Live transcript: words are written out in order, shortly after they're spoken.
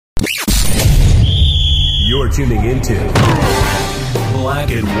You're tuning into Black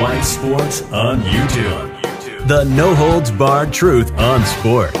and White Sports on YouTube. The no-holds-barred truth on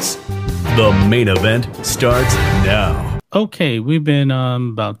sports. The main event starts now. Okay, we've been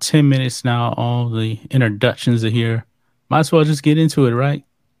about 10 minutes now. All the introductions are here. Might as well just get into it, right?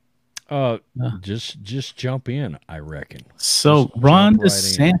 Just jump in, I reckon. So Just Ron jump right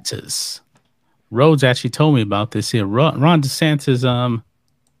DeSantis, Rhodes actually told me about this here. Ron DeSantis,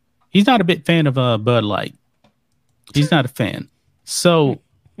 he's not a big fan of Bud Light. He's not a fan. So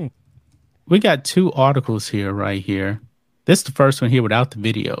we got two articles here, right here. This is the first one here without the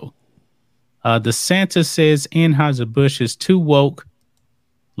video. DeSantis says Anheuser-Busch is too woke,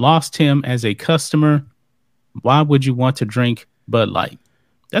 lost him as a customer. Why would you want to drink Bud Light?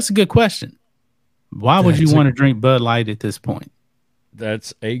 That's a good question. Why would you want to drink Bud Light at this point?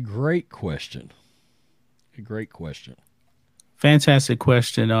 That's a great question. A great question. Fantastic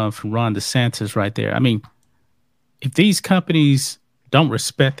question from Ron DeSantis right there. I mean, if these companies don't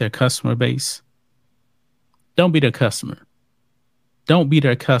respect their customer base, don't be their customer. Don't be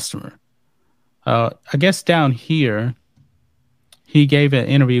their customer. I guess down here, he gave an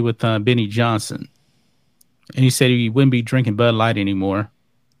interview with Benny Johnson, and he said he wouldn't be drinking Bud Light anymore,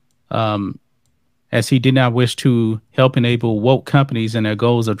 as he did not wish to help enable woke companies in their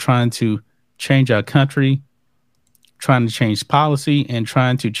goals of trying to change our country, trying to change policy, and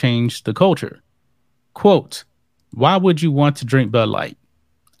trying to change the culture. Quote, why would you want to drink Bud Light?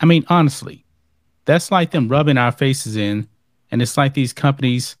 I mean, honestly, that's like them rubbing our faces in, and it's like these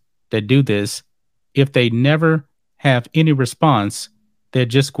companies that do this, if they never have any response, they're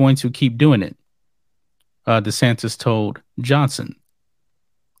just going to keep doing it. DeSantis told Johnson.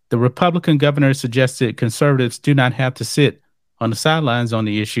 The Republican governor suggested conservatives do not have to sit on the sidelines on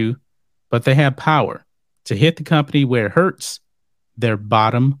the issue, but they have power to hit the company where it hurts, their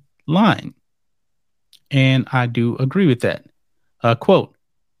bottom line. And I do agree with that. Quote,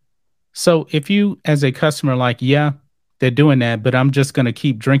 so if you as a customer like, yeah, they're doing that, but I'm just going to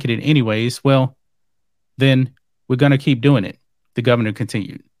keep drinking it anyways, well, then we're going to keep doing it, the governor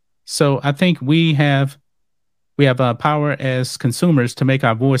continued. So I think we have power as consumers to make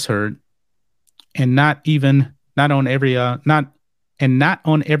our voice heard, and not on every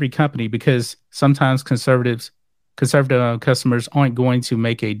company, because sometimes conservative customers aren't going to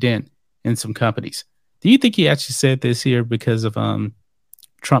make a dent in some companies. Do you think he actually said this here because of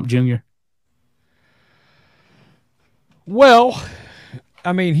Trump Jr.? Well,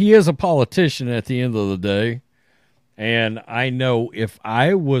 I mean, he is a politician at the end of the day, and I know if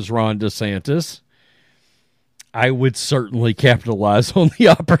I was Ron DeSantis, I would certainly capitalize on the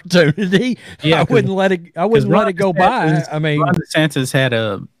opportunity. Yeah, I wouldn't let it go by. I mean, Ron DeSantis had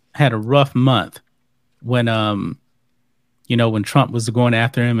a rough month when when Trump was going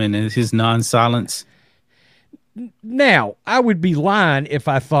after him and his non-silence. Now, I would be lying if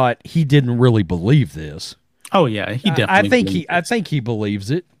I thought he didn't really believe this. Oh yeah, he definitely. I think he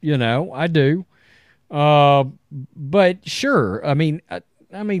believes it. I do. But sure, I mean,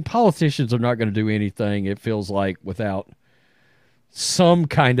 politicians are not going to do anything, it feels like, without some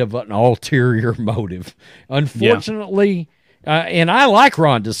kind of an ulterior motive. Unfortunately, and I like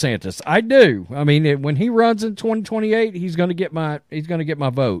Ron DeSantis. I do. I mean, when he runs in 2028, he's going to get my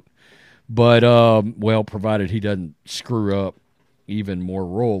vote. But well, provided he doesn't screw up even more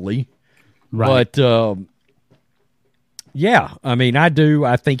royally. Right. But yeah, I mean, I do.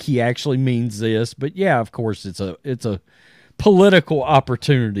 I think he actually means this. But yeah, of course, it's a political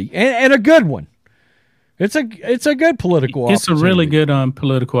opportunity, and a good one. It's a good political opportunity. It's a really good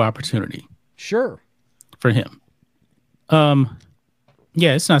political opportunity. Sure. For him.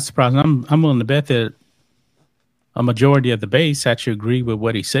 Yeah, it's not surprising. I'm willing to bet that a majority of the base actually agree with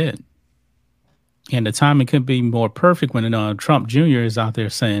what he said. And the timing couldn't be more perfect when Trump Jr. is out there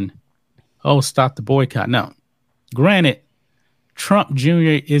saying, oh, stop the boycott. Now, granted, Trump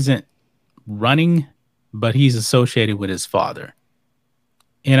Jr. isn't running, but he's associated with his father.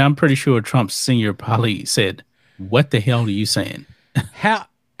 And I'm pretty sure Trump Sr. probably said, what the hell are you saying?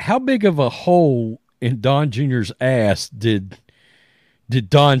 How big of a hole in Don Jr.'s ass did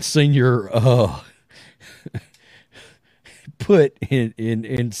Don Sr. Put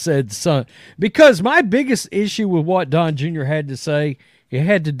in said son? Because my biggest issue with what Don Jr. had to say, it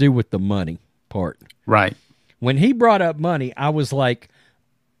had to do with the money part. Right. When he brought up money, I was like,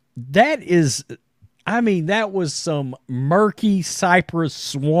 that was some murky Cypress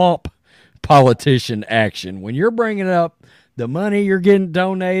swamp politician action. When you're bringing up the money you're getting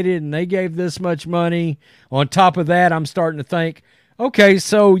donated and they gave this much money, on top of that, I'm starting to think, okay,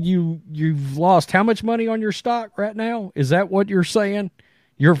 so you've lost how much money on your stock right now? Is that what you're saying?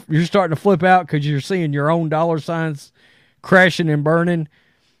 You're starting to flip out because you're seeing your own dollar signs crashing and burning.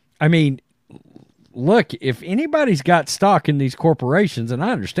 I mean, look, if anybody's got stock in these corporations, and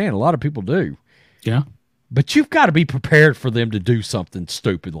I understand a lot of people do, Yeah. but you've got to be prepared for them to do something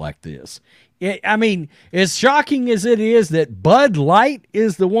stupid like this. I mean, as shocking as it is that Bud Light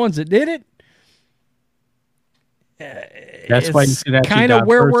is the ones that did it, That's why you see that kind of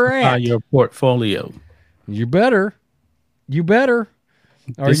where we're at. Your portfolio. You better.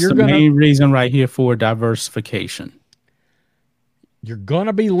 Or This is you're the gonna main reason right here for diversification. you're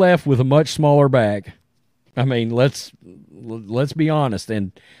gonna be left with a much smaller bag. I mean, let's be honest.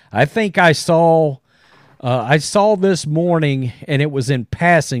 And I think I saw this morning, and it was in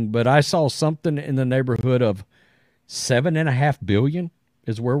passing, but I saw something in the neighborhood of $7.5 billion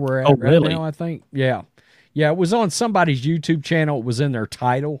is where we're at right now. I think, yeah. It was on somebody's YouTube channel. It was in their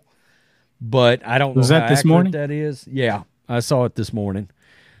title, but I don't know. Was that this morning? That is, yeah. I saw it this morning,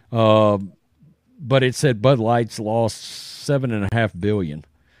 but it said Bud Light's lost $7.5 billion.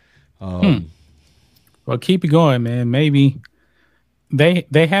 Well, keep it going, man. Maybe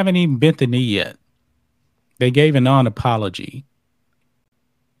they haven't even bent the knee yet. They gave a non-apology.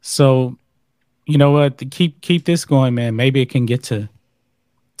 So, you know what? To keep this going, man. Maybe it can get to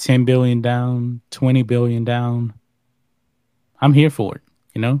 10 billion down, 20 billion down. I'm here for it.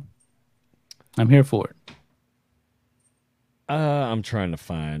 You know, I'm here for it. I'm trying to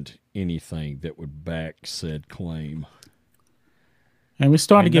find anything that would back said claim. And we're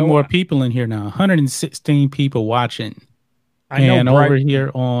starting to get more people in here now. 116 people watching. And over here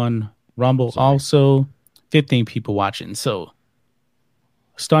on Rumble, also 15 people watching. So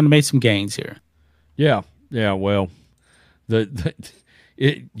starting to make some gains here. Yeah. Well,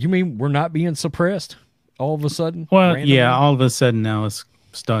 you mean we're not being suppressed all of a sudden? Well, randomly? Yeah, all of a sudden now it's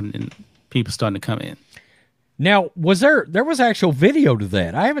people starting to come in. Now, there was actual video to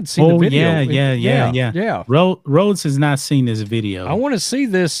that? I haven't seen the video. Yeah. Rhodes has not seen this video. I want to see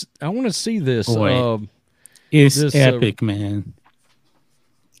this. Boy, it's epic, man.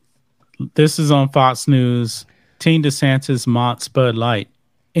 This is on Fox News. Teen DeSantis mocks Bud Light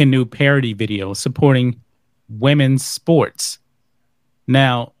in new parody video supporting women's sports.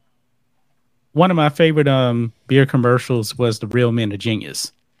 Now, one of my favorite beer commercials was the Real Men of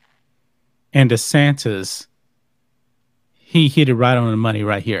Genius. And DeSantis, he hit it right on the money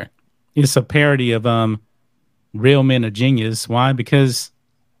right here. It's a parody of Real Men of Genius. Why? Because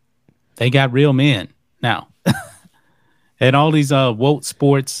they got real men now. And all these woke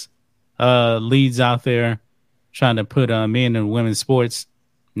sports leads out there trying to put men in women's sports.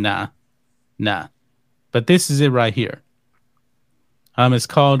 Nah. But this is it right here. It's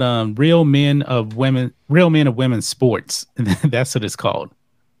called Real Men of Women's Sports. That's what it's called.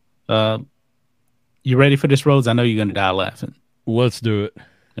 You ready for this, Rhodes? I know you're going to die laughing. Let's do it.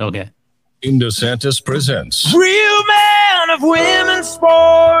 Okay. Teen DeSantis presents Real Man of Women's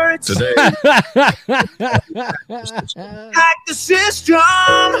Sports. Today, Hack the system.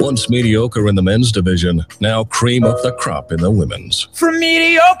 once mediocre in the men's division, now cream of the crop in the women's. From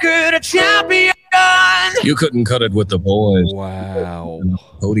mediocre to champion. You couldn't cut it with the boys. Wow.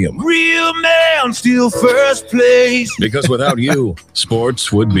 Podium. Real man, still first place. Because without you,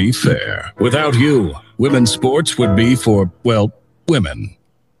 sports would be fair. Without you, women's sports would be for, well, women.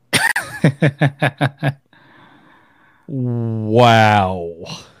 Wow.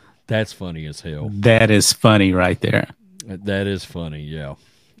 That's funny as hell. That is funny right there. That is funny, yeah.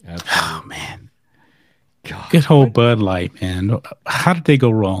 Absolutely. Oh, man. God, good whole Bud Light, man. How did they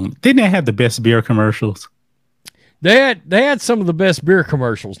go wrong? Didn't they have the best beer commercials? They had some of the best beer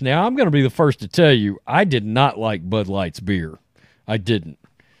commercials. Now, I'm going to be the first to tell you, I did not like Bud Light's beer. I didn't.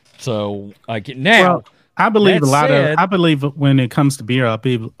 So, I believe when it comes to beer, I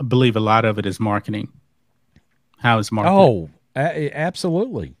believe a lot of it is marketing. How it's marketed. Oh,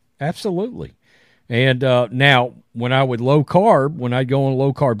 absolutely. Absolutely. And now, when I'd go on a low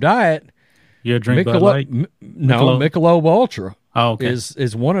carb diet, you drink Bud Light? No, Michelob Ultra okay.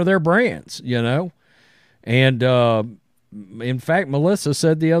 is one of their brands, you know. And in fact, Melissa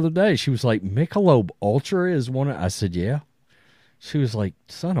said the other day, she was like, Michelob Ultra is one of, I said, yeah. She was like,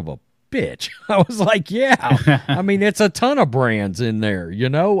 son of a bitch. I was like, yeah. I mean, it's a ton of brands in there, you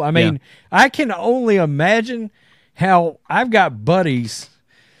know. I mean, I can only imagine how I've got buddies.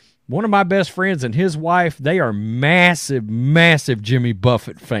 One of my best friends and his wife, they are massive, massive Jimmy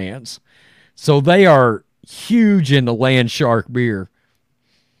Buffett fans. So they are huge into Land Shark beer.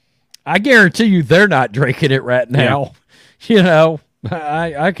 I guarantee you they're not drinking it right now. Yeah. You know,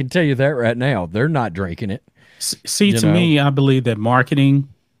 I can tell you that right now. They're not drinking it. See, to me, I believe that marketing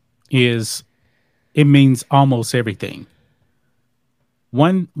means almost everything.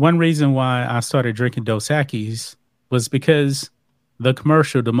 One reason why I started drinking Dos Equis was because the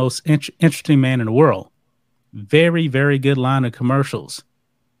commercial, the most interesting man in the world, very, very good line of commercials.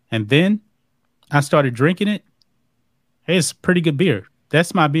 And then I started drinking it. Hey, it's pretty good beer.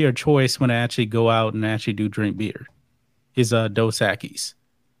 That's my beer choice when I actually go out and actually do drink beer. Is Dos Equis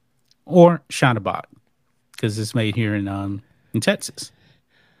or Shanabot, because it's made here in Texas.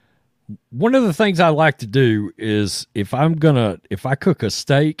 One of the things I like to do is if I cook a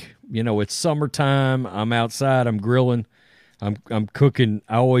steak, it's summertime, I'm outside, I'm grilling, I'm cooking.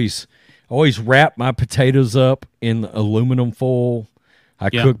 I always wrap my potatoes up in aluminum foil. I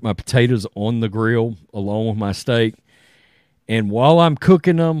cook my potatoes on the grill along with my steak. And while I'm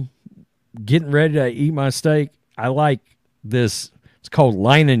cooking them, getting ready to eat my steak, I like this. It's called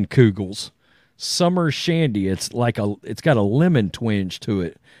Leinenkugels Summer Shandy. It's got a lemon twinge to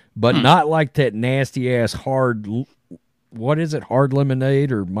it, but not like that nasty ass hard. What is it? Hard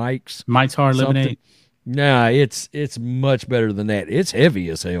lemonade or Mike's? Mike's hard lemonade. Nah, it's much better than that. It's heavy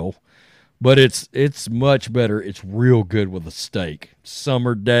as hell, but it's much better. It's real good with a steak.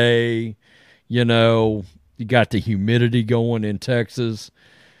 Summer day, you got the humidity going in Texas,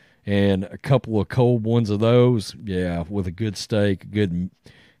 and a couple of cold ones of those. Yeah, with a good steak,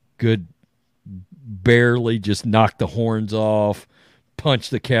 good, barely just knock the horns off,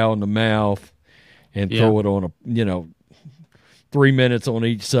 punch the cow in the mouth, and throw it on a 3 minutes on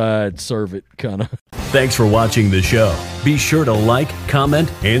each side, serve it kind of. Thanks for watching the show. Be sure to like,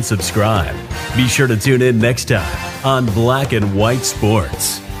 comment, and subscribe. Be sure to tune in next time on Black and White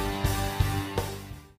Sports.